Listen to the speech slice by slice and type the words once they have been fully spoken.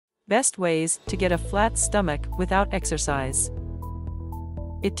Best ways to get a flat stomach without exercise.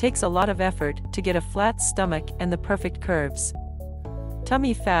 It takes a lot of effort to get a flat stomach and the perfect curves.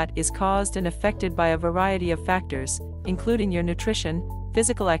 Tummy fat is caused and affected by a variety of factors, including your nutrition,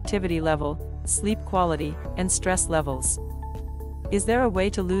 physical activity level, sleep quality, and stress levels. Is there a way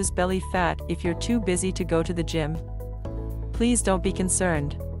to lose belly fat if you're too busy to go to the gym? Please don't be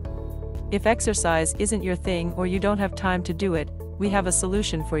concerned. If exercise isn't your thing or you don't have time to do it, we have a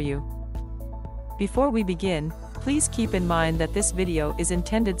solution for you. Before we begin, please keep in mind that this video is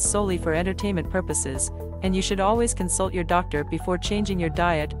intended solely for entertainment purposes, and you should always consult your doctor before changing your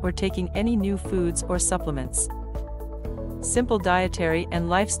diet or taking any new foods or supplements. Simple dietary and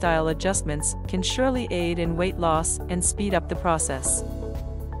lifestyle adjustments can surely aid in weight loss and speed up the process.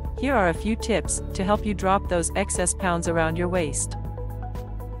 Here are a few tips to help you drop those excess pounds around your waist.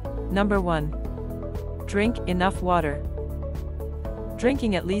 Number 1. Drink enough water.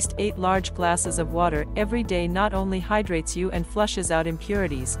 Drinking at least 8 large glasses of water every day not only hydrates you and flushes out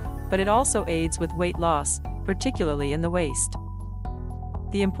impurities, but it also aids with weight loss, particularly in the waist.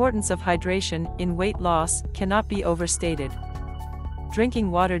 The importance of hydration in weight loss cannot be overstated. Drinking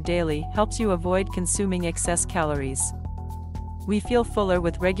water daily helps you avoid consuming excess calories. We feel fuller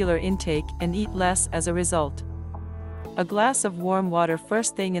with regular intake and eat less as a result. A glass of warm water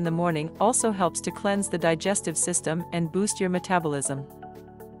first thing in the morning also helps to cleanse the digestive system and boost your metabolism.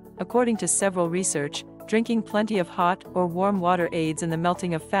 According to several research, drinking plenty of hot or warm water aids in the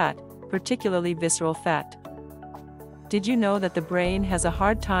melting of fat, particularly visceral fat. Did you know that the brain has a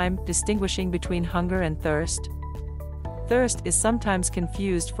hard time distinguishing between hunger and thirst? Thirst is sometimes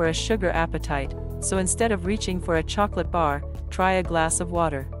confused for a sugar appetite, so instead of reaching for a chocolate bar, try a glass of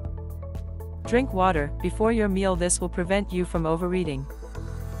water. Drink water before your meal. This will prevent you from overeating.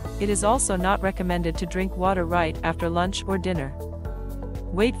 It is also not recommended to drink water right after lunch or dinner.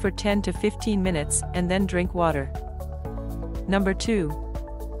 Wait for 10 to 15 minutes and then drink water. Number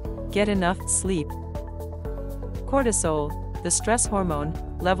 2. Get enough sleep. Cortisol, the stress hormone,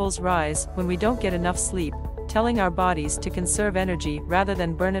 levels rise when we don't get enough sleep, telling our bodies to conserve energy rather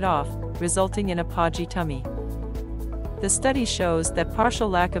than burn it off, resulting in a podgy tummy. The study shows that partial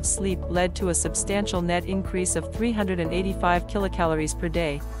lack of sleep led to a substantial net increase of 385 kilocalories per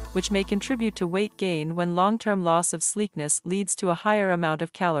day, which may contribute to weight gain when long-term loss of sleepiness leads to a higher amount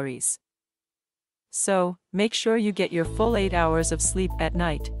of calories. So, make sure you get your full 8 hours of sleep at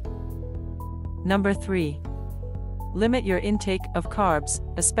night. Number 3. Limit your intake of carbs,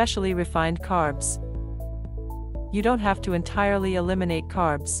 especially refined carbs. You don't have to entirely eliminate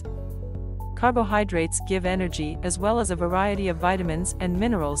carbs. Carbohydrates give energy as well as a variety of vitamins and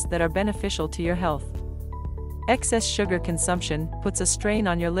minerals that are beneficial to your health. Excess sugar consumption puts a strain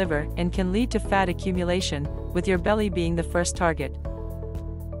on your liver and can lead to fat accumulation, with your belly being the first target.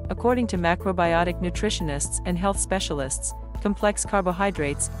 According to macrobiotic nutritionists and health specialists, complex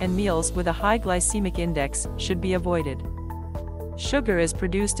carbohydrates and meals with a high glycemic index should be avoided. Sugar is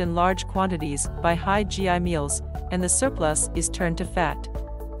produced in large quantities by high GI meals, and the surplus is turned to fat.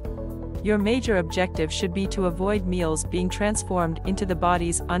 Your major objective should be to avoid meals being transformed into the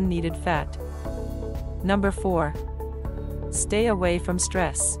body's unneeded fat. Number 4. Stay away from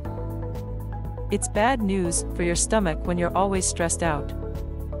stress. It's bad news for your stomach when you're always stressed out.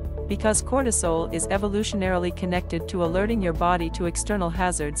 Because cortisol is evolutionarily connected to alerting your body to external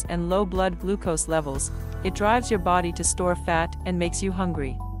hazards and low blood glucose levels, it drives your body to store fat and makes you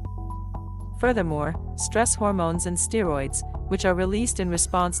hungry. Furthermore, stress hormones and steroids, which are released in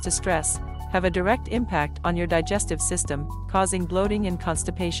response to stress, have a direct impact on your digestive system, causing bloating and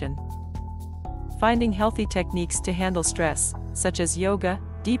constipation. Finding healthy techniques to handle stress, such as yoga,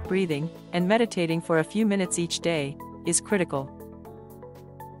 deep breathing, and meditating for a few minutes each day, is critical.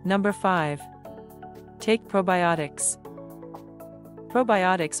 Number 5. Take probiotics.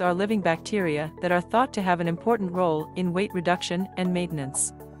 Probiotics are living bacteria that are thought to have an important role in weight reduction and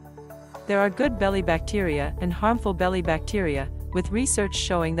maintenance. There are good belly bacteria and harmful belly bacteria, with research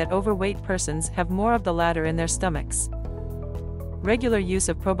showing that overweight persons have more of the latter in their stomachs. Regular use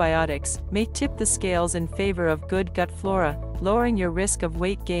of probiotics may tip the scales in favor of good gut flora, lowering your risk of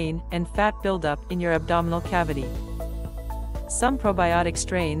weight gain and fat buildup in your abdominal cavity. Some probiotic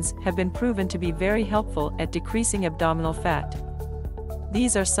strains have been proven to be very helpful at decreasing abdominal fat.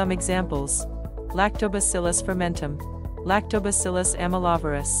 These are some examples: Lactobacillus fermentum, Lactobacillus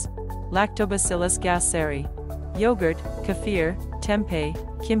amylovirus, Lactobacillus gasseri. Yogurt, kefir, tempeh,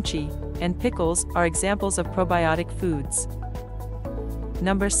 kimchi, and pickles are examples of probiotic foods.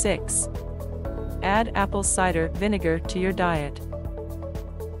 Number 6. Add apple cider vinegar to your diet.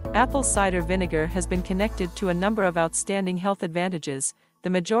 Apple cider vinegar has been connected to a number of outstanding health advantages, the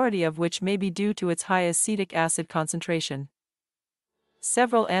majority of which may be due to its high acetic acid concentration.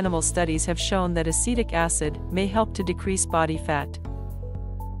 Several animal studies have shown that acetic acid may help to decrease body fat.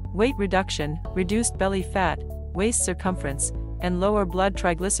 Weight reduction, reduced belly fat, waist circumference, and lower blood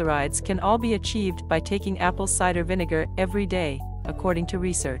triglycerides can all be achieved by taking apple cider vinegar every day, according to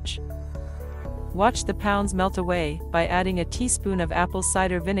research. Watch the pounds melt away by adding a teaspoon of apple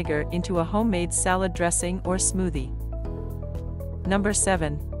cider vinegar into a homemade salad dressing or smoothie. Number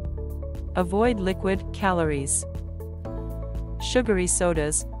 7. Avoid liquid calories. Sugary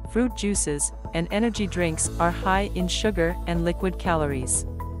sodas, fruit juices, and energy drinks are high in sugar and liquid calories.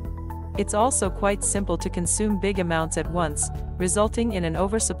 It's also quite simple to consume big amounts at once, resulting in an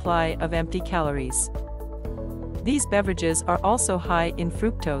oversupply of empty calories. These beverages are also high in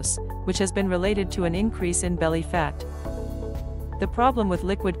fructose, which has been related to an increase in belly fat. The problem with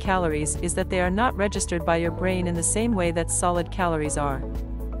liquid calories is that they are not registered by your brain in the same way that solid calories are.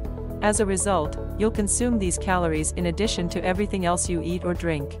 As a result, you'll consume these calories in addition to everything else you eat or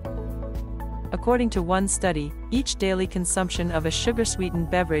drink. According to one study, each daily consumption of a sugar-sweetened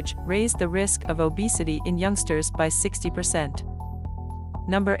beverage raised the risk of obesity in youngsters by 60%.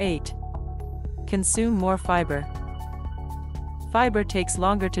 Number 8. Consume more fiber. Fiber takes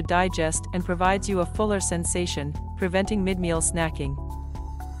longer to digest and provides you a fuller sensation, preventing mid-meal snacking.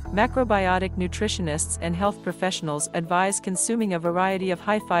 Macrobiotic nutritionists and health professionals advise consuming a variety of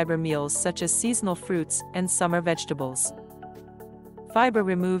high-fiber meals such as seasonal fruits and summer vegetables. Fiber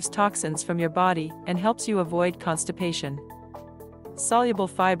removes toxins from your body and helps you avoid constipation. Soluble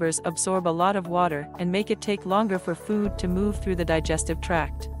fibers absorb a lot of water and make it take longer for food to move through the digestive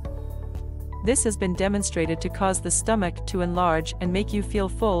tract. This has been demonstrated to cause the stomach to enlarge and make you feel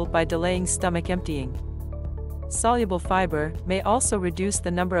full by delaying stomach emptying. Soluble fiber may also reduce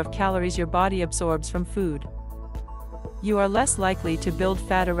the number of calories your body absorbs from food. You are less likely to build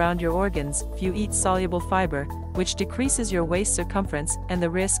fat around your organs if you eat soluble fiber, which decreases your waist circumference and the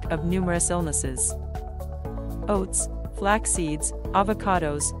risk of numerous illnesses. Oats, flax seeds,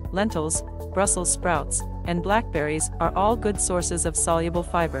 avocados, lentils, Brussels sprouts, and blackberries are all good sources of soluble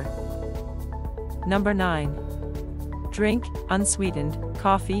fiber. Number 9. Drink unsweetened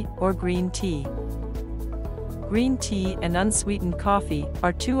coffee or green tea. Green tea and unsweetened coffee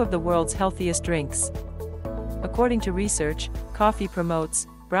are two of the world's healthiest drinks. According to research, coffee promotes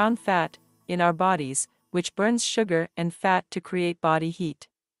brown fat in our bodies, which burns sugar and fat to create body heat.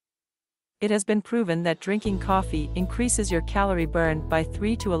 It has been proven that drinking coffee increases your calorie burn by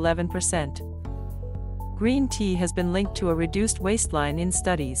 3 to 11%. Green tea has been linked to a reduced waistline in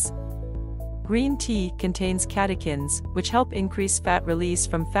studies. Green tea contains catechins, which help increase fat release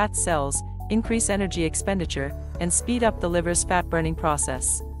from fat cells, increase energy expenditure, and speed up the liver's fat-burning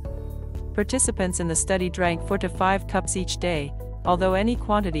process. Participants in the study drank 4 to 5 cups each day, although any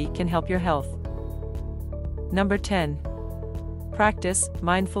quantity can help your health. Number 10. Practice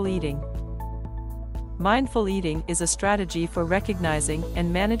mindful eating. Mindful eating is a strategy for recognizing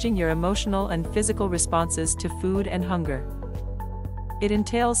and managing your emotional and physical responses to food and hunger. It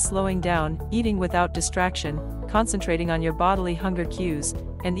entails slowing down, eating without distraction, concentrating on your bodily hunger cues,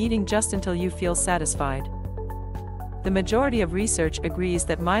 and eating just until you feel satisfied. The majority of research agrees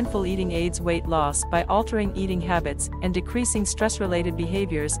that mindful eating aids weight loss by altering eating habits and decreasing stress-related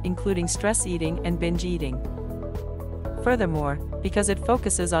behaviors including stress eating and binge eating. Furthermore, because it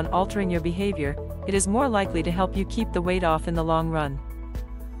focuses on altering your behavior, it is more likely to help you keep the weight off in the long run.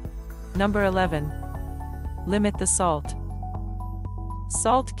 Number 11. Limit the salt.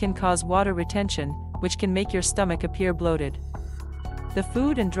 Salt can cause water retention, which can make your stomach appear bloated. The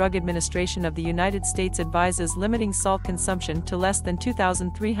Food and Drug Administration of the United States advises limiting salt consumption to less than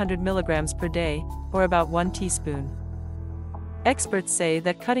 2,300 milligrams per day, or about 1 teaspoon. Experts say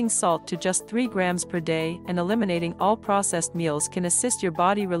that cutting salt to just 3 grams per day and eliminating all processed meals can assist your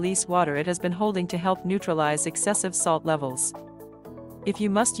body release water it has been holding to help neutralize excessive salt levels. If you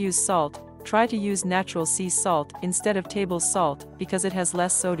must use salt, try to use natural sea salt instead of table salt because it has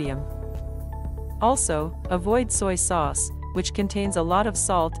less sodium. Also, avoid soy sauce, which contains a lot of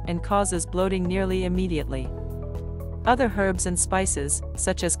salt and causes bloating nearly immediately. Other herbs and spices,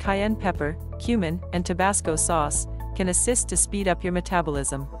 such as cayenne pepper, cumin, and Tabasco sauce, can assist to speed up your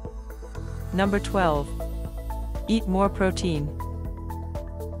metabolism. Number 12. Eat more protein.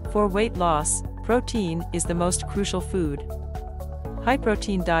 For weight loss, protein is the most crucial food.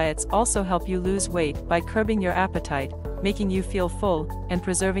 High-protein diets also help you lose weight by curbing your appetite, making you feel full, and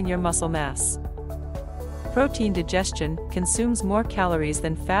preserving your muscle mass. Protein digestion consumes more calories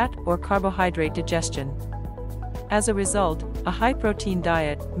than fat or carbohydrate digestion. As a result, a high-protein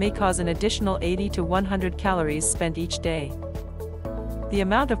diet may cause an additional 80 to 100 calories spent each day. The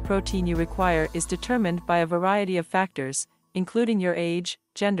amount of protein you require is determined by a variety of factors, including your age,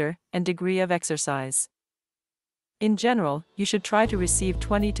 gender, and degree of exercise. In general, you should try to receive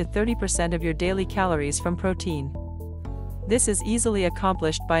 20 to 30% of your daily calories from protein. This is easily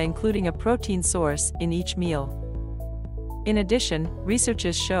accomplished by including a protein source in each meal. In addition,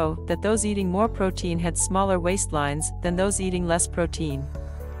 researches show that those eating more protein had smaller waistlines than those eating less protein.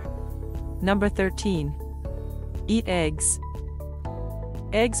 Number 13. Eat eggs.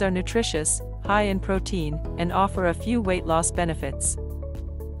 Eggs are nutritious, high in protein, and offer a few weight loss benefits.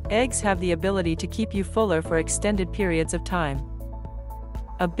 Eggs have the ability to keep you fuller for extended periods of time.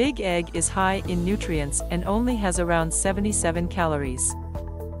 A big egg is high in nutrients and only has around 77 calories.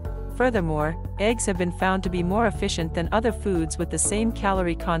 Furthermore, eggs have been found to be more efficient than other foods with the same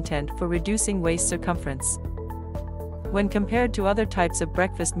calorie content for reducing waist circumference. When compared to other types of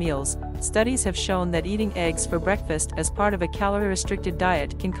breakfast meals, studies have shown that eating eggs for breakfast as part of a calorie-restricted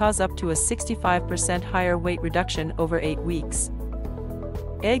diet can cause up to a 65% higher weight reduction over 8 weeks.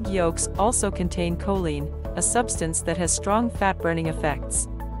 Egg yolks also contain choline, a substance that has strong fat-burning effects.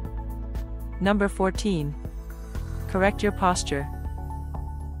 Number 14. Correct your posture.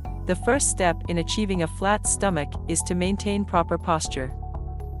 The first step in achieving a flat stomach is to maintain proper posture.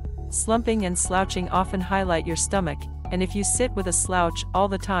 Slumping and slouching often highlight your stomach, and if you sit with a slouch all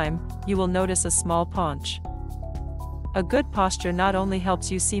the time, you will notice a small paunch. A good posture not only helps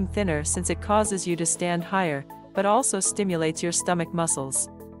you seem thinner since it causes you to stand higher, but also stimulates your stomach muscles.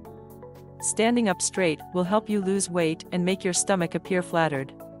 Standing up straight will help you lose weight and make your stomach appear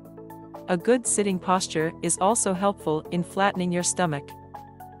flattered. A good sitting posture is also helpful in flattening your stomach.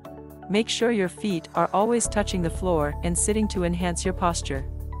 Make sure your feet are always touching the floor and sitting to enhance your posture.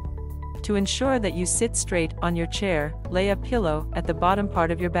 To ensure that you sit straight on your chair, lay a pillow at the bottom part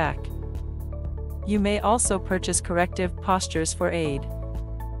of your back. You may also purchase corrective postures for aid.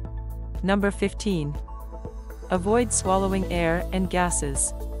 Number 15. Avoid swallowing air and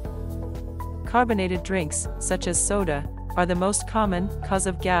gases. Carbonated drinks, such as soda, are the most common cause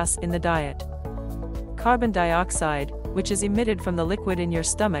of gas in the diet. Carbon dioxide, which is emitted from the liquid in your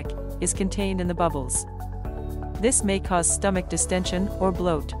stomach, is contained in the bubbles. This may cause stomach distension or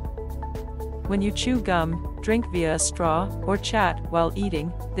bloat. When you chew gum, drink via a straw, or chat while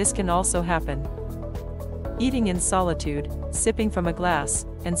eating, this can also happen. Eating in solitude, sipping from a glass,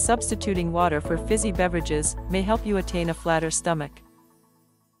 and substituting water for fizzy beverages may help you attain a flatter stomach.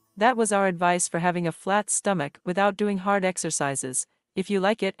 That was our advice for having a flat stomach without doing hard exercises. If you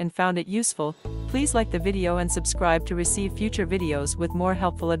like it and found it useful, please like the video and subscribe to receive future videos with more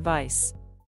helpful advice.